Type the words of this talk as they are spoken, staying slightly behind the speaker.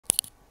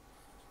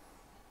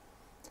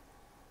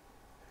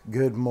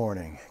Good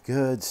morning.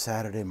 Good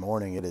Saturday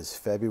morning. It is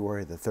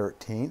February the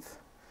 13th.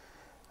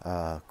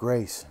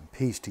 Grace and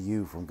peace to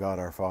you from God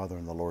our Father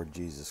and the Lord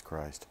Jesus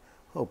Christ.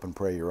 Hope and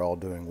pray you're all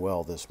doing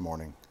well this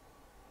morning.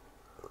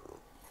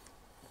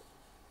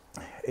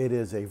 It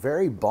is a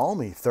very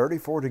balmy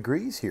 34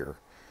 degrees here.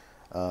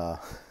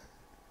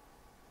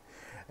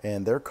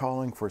 And they're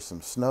calling for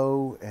some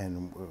snow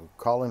and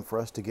calling for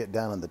us to get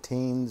down in the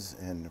teens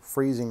and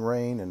freezing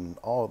rain and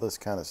all this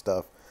kind of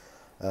stuff.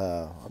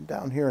 I'm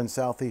down here in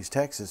southeast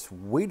Texas.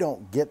 We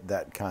don't get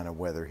that kind of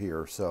weather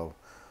here, so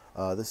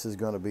this is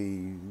going to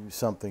be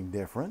something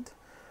different.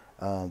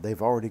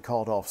 They've already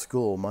called off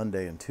school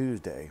Monday and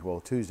Tuesday. Well,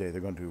 Tuesday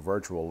they're going to do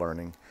virtual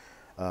learning,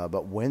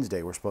 but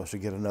Wednesday we're supposed to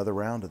get another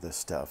round of this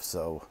stuff,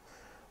 so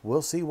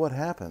we'll see what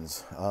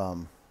happens.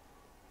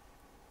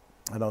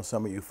 I know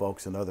some of you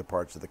folks in other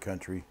parts of the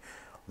country,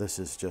 this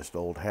is just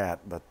old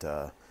hat, but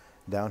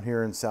down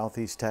here in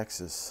southeast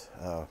Texas,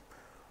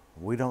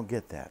 we don't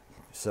get that.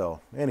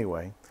 So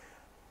anyway,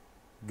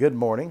 good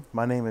morning.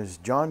 My name is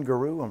John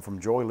Guru. I'm from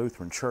Joy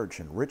Lutheran Church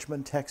in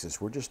Richmond,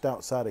 Texas. We're just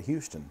outside of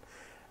Houston.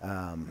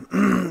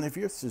 If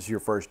this is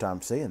your first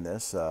time seeing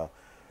this,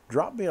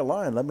 drop me a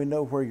line. Let me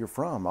know where you're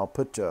from. I'll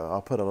put a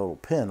little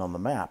pin on the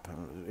map,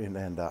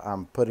 and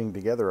I'm putting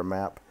together a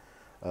map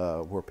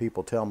where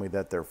people tell me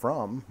that they're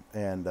from,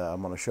 and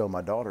I'm going to show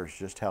my daughters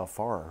just how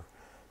far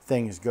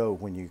things go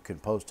when you can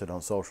post it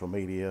on social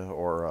media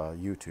or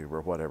YouTube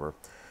or whatever.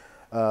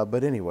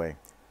 But anyway,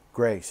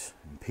 grace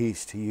and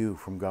peace to you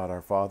from God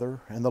our Father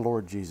and the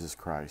Lord Jesus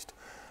Christ.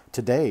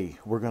 Today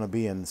we're going to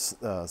be in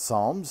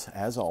Psalms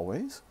as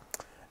always,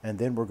 and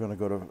then we're going to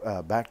go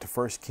to back to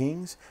 1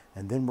 Kings,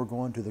 and then we're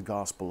going to the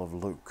Gospel of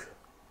Luke.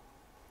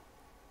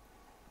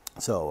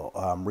 So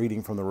I'm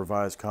reading from the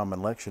Revised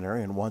Common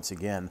Lectionary, and once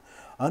again,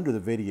 under the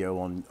video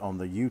on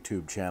the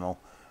YouTube channel,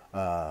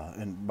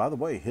 and by the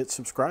way, hit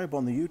subscribe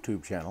on the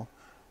YouTube channel.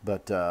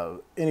 But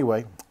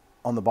anyway,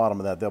 on the bottom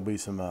of that, there'll be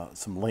some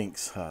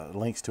links,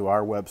 links to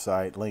our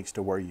website, links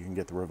to where you can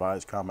get the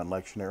Revised Common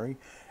Lectionary,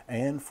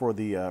 and for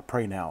the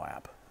Pray Now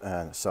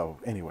app. So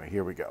anyway,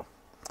 here we go.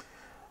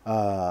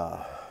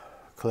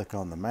 Click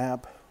on the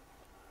map,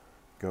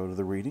 go to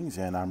the readings,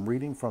 and I'm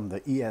reading from the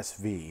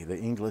ESV, the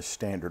English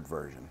Standard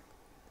Version.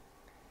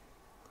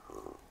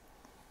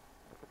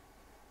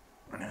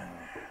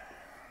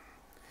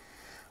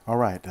 All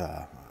right,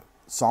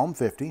 Psalm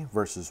 50,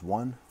 verses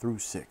 1 through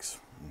 6.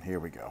 And here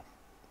we go.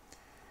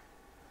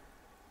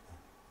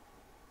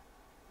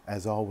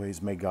 As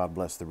always, may God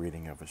bless the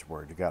reading of His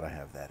Word. You got to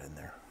have that in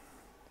there.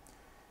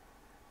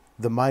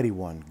 The Mighty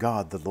One,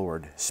 God the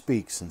Lord,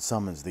 speaks and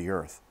summons the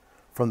earth,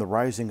 from the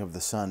rising of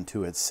the sun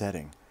to its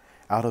setting.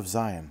 Out of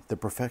Zion, the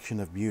perfection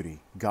of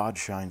beauty, God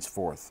shines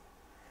forth.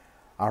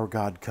 Our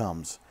God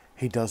comes.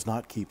 He does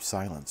not keep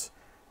silence.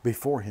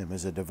 Before Him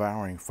is a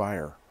devouring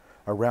fire.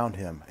 Around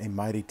Him a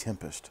mighty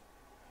tempest.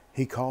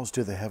 He calls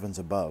to the heavens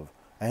above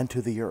and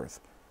to the earth,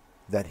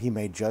 that He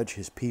may judge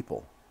His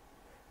people.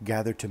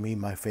 Gather to me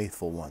my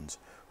faithful ones,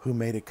 who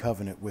made a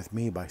covenant with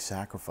me by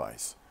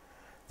sacrifice.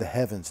 The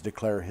heavens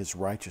declare His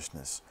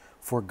righteousness,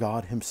 for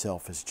God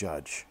Himself is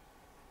judge.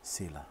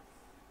 Selah.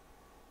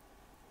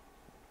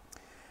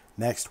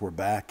 Next, we're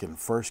back in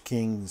 1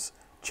 Kings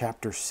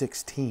chapter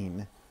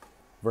 16,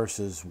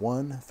 verses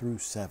 1 through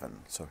 7.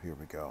 So here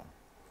we go.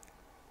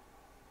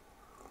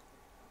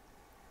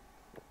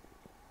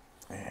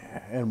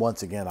 And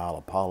once again, I'll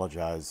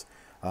apologize.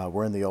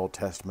 We're in the Old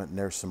Testament, and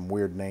there's some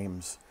weird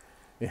names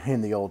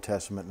in the Old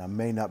Testament, and I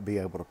may not be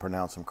able to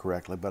pronounce them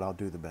correctly, but I'll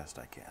do the best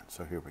I can.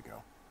 So here we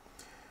go.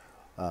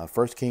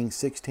 1 Kings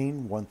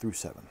 16, 1 through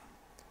 7.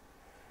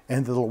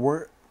 And the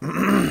word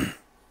and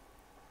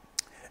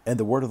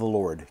the word of the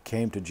Lord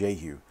came to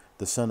Jehu,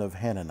 the son of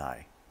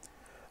Hanani,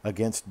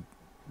 against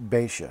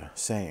Baasha,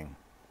 saying,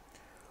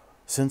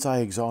 Since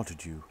I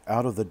exalted you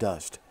out of the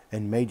dust,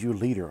 and made you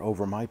leader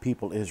over my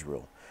people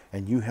Israel,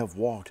 and you have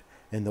walked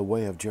in the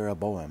way of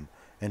Jeroboam,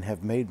 and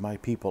have made my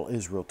people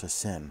Israel to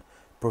sin,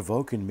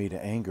 provoking me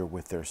to anger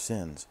with their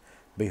sins,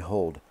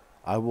 behold,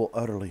 I will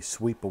utterly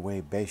sweep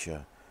away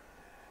Baasha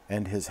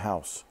and his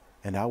house,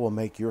 and I will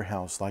make your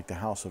house like the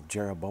house of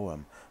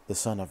Jeroboam, the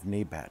son of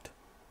Nebat.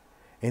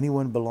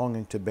 Anyone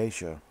belonging to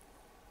Baasha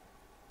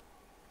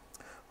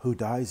who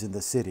dies in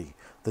the city,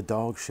 the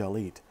dogs shall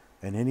eat,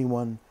 and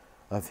anyone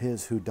of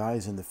his who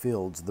dies in the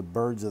fields, the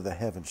birds of the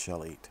heavens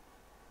shall eat.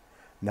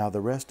 Now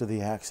the rest of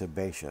the acts of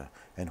Baasha,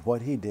 and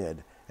what he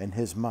did, and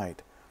his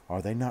might,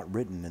 are they not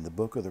written in the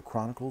book of the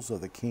Chronicles of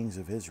the kings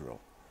of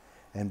Israel?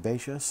 And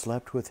Baasha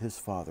slept with his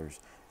fathers,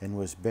 and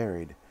was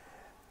buried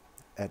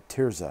at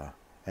Tirzah,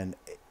 and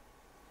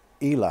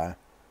Elah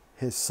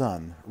his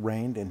son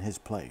reigned in his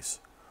place.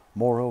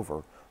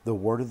 Moreover, the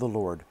word of the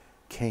Lord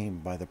came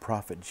by the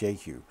prophet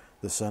Jehu,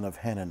 the son of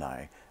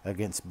Hanani,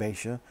 against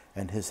Baasha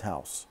and his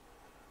house,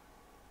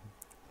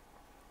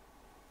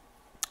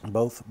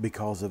 both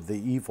because of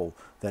the evil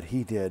that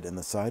he did in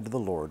the sight of the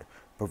Lord,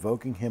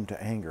 provoking him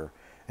to anger,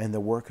 and the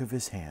work of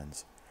his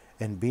hands,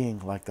 and being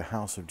like the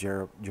house of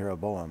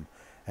Jeroboam,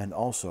 and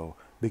also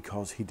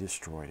because he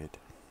destroyed it.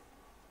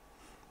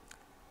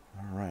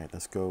 All right,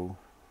 let's go.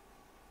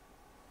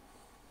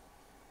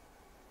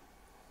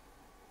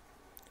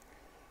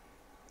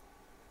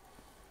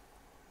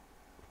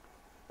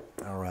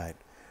 All right,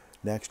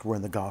 next we're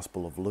in the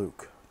Gospel of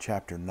Luke,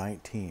 chapter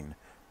 19,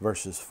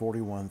 verses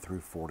 41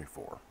 through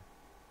 44.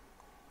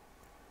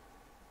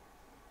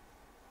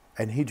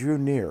 And he drew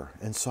near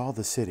and saw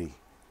the city,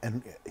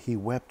 and he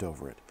wept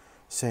over it,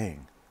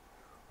 saying,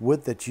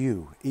 Would that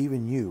you,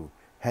 even you,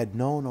 had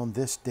known on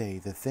this day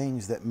the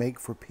things that make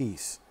for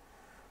peace,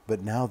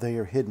 but now they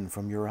are hidden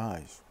from your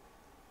eyes.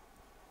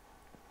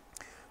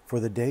 For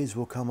the days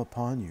will come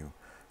upon you,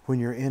 when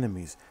your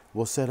enemies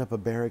will set up a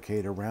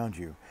barricade around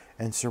you,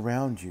 and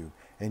surround you,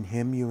 and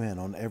hem you in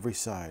on every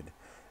side,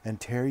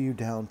 and tear you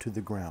down to the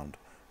ground,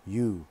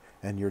 you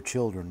and your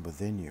children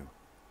within you.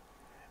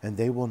 And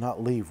they will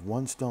not leave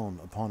one stone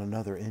upon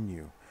another in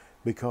you,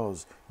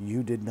 because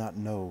you did not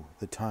know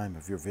the time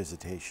of your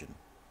visitation.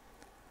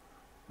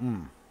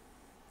 And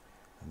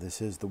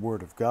this is the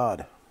word of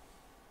God.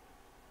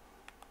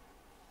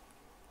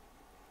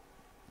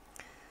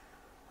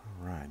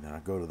 All right, now I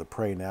go to the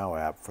Pray Now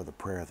app for the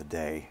prayer of the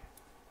day.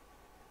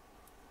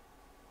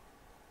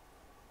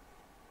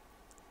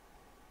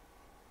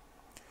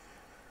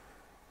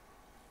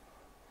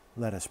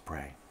 Let us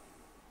pray.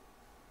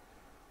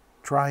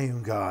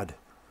 Triune God,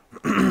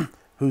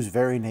 whose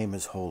very name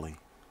is holy,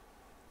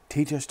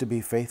 teach us to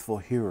be faithful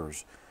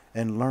hearers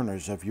and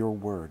learners of your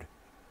word,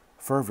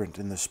 fervent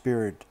in the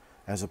spirit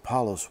as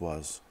Apollos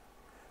was,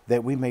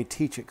 that we may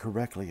teach it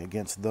correctly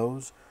against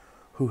those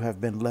who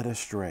have been led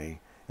astray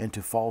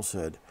into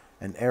falsehood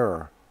and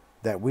error,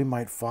 that we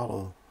might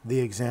follow the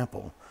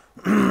example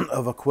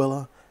of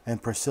Aquila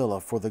and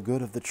Priscilla for the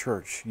good of the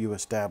church you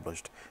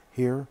established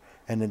here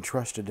and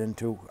entrusted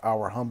into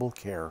our humble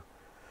care.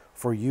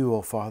 For you,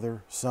 O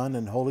Father, Son,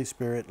 and Holy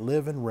Spirit,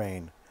 live and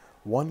reign,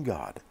 one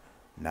God,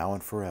 now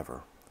and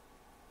forever.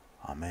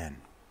 Amen.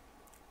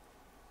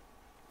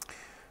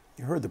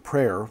 You heard the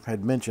prayer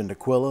had mentioned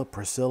Aquila,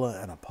 Priscilla,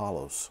 and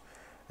Apollos.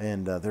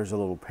 And there's a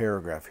little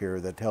paragraph here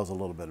that tells a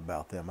little bit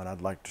about them, and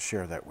I'd like to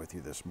share that with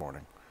you this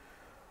morning.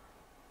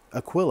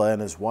 Aquila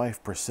and his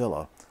wife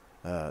Priscilla,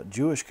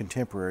 Jewish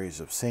contemporaries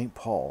of St.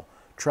 Paul,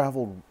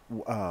 traveled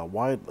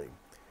widely.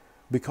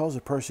 Because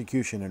of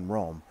persecution in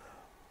Rome,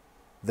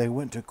 they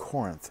went to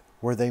Corinth,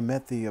 where they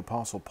met the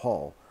Apostle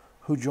Paul,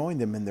 who joined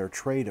them in their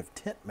trade of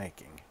tent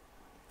making.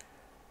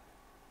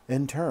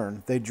 In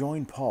turn, they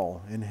joined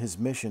Paul in his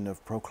mission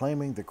of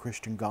proclaiming the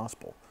Christian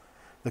gospel.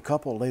 The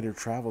couple later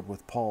traveled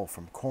with Paul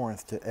from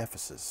Corinth to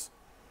Ephesus,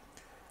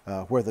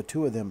 where the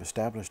two of them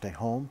established a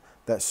home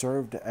that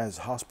served as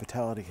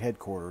hospitality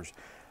headquarters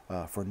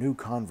for new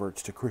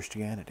converts to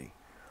Christianity.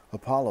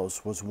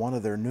 Apollos was one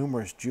of their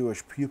numerous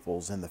Jewish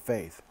pupils in the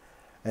faith.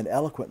 An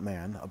eloquent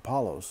man,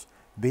 Apollos,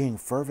 being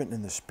fervent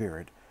in the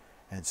Spirit,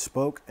 and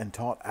spoke and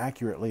taught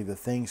accurately the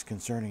things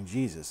concerning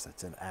Jesus.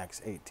 That's in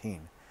Acts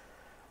 18.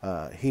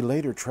 He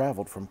later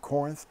traveled from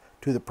Corinth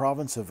to the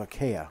province of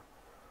Achaia,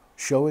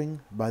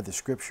 showing by the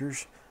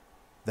Scriptures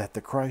that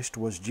the Christ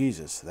was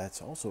Jesus.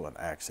 That's also in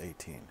Acts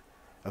 18.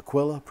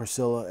 Aquila,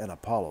 Priscilla, and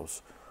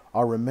Apollos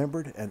are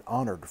remembered and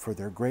honored for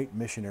their great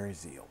missionary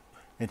zeal.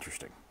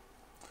 Interesting.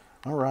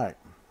 All right.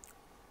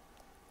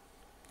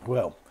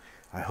 Well,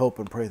 I hope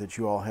and pray that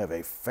you all have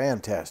a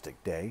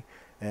fantastic day.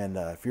 And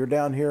if you're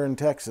down here in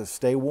Texas,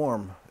 stay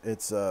warm.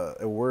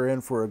 We're in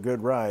for a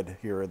good ride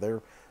here.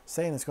 They're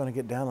saying it's going to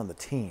get down in the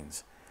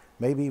teens,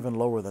 maybe even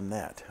lower than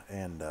that.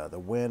 And the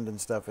wind and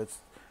stuff,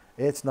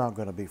 it's not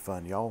going to be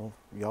fun.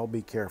 Y'all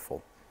be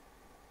careful.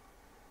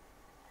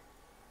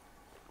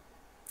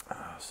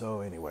 So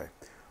anyway,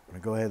 I'm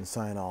going to go ahead and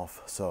sign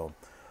off. So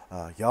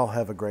y'all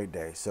have a great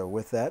day. So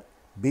with that,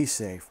 be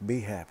safe,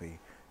 be happy,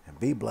 and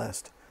be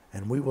blessed.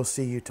 And we will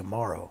see you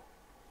tomorrow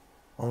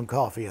on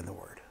Coffee and the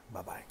Word.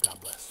 Bye-bye. God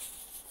bless.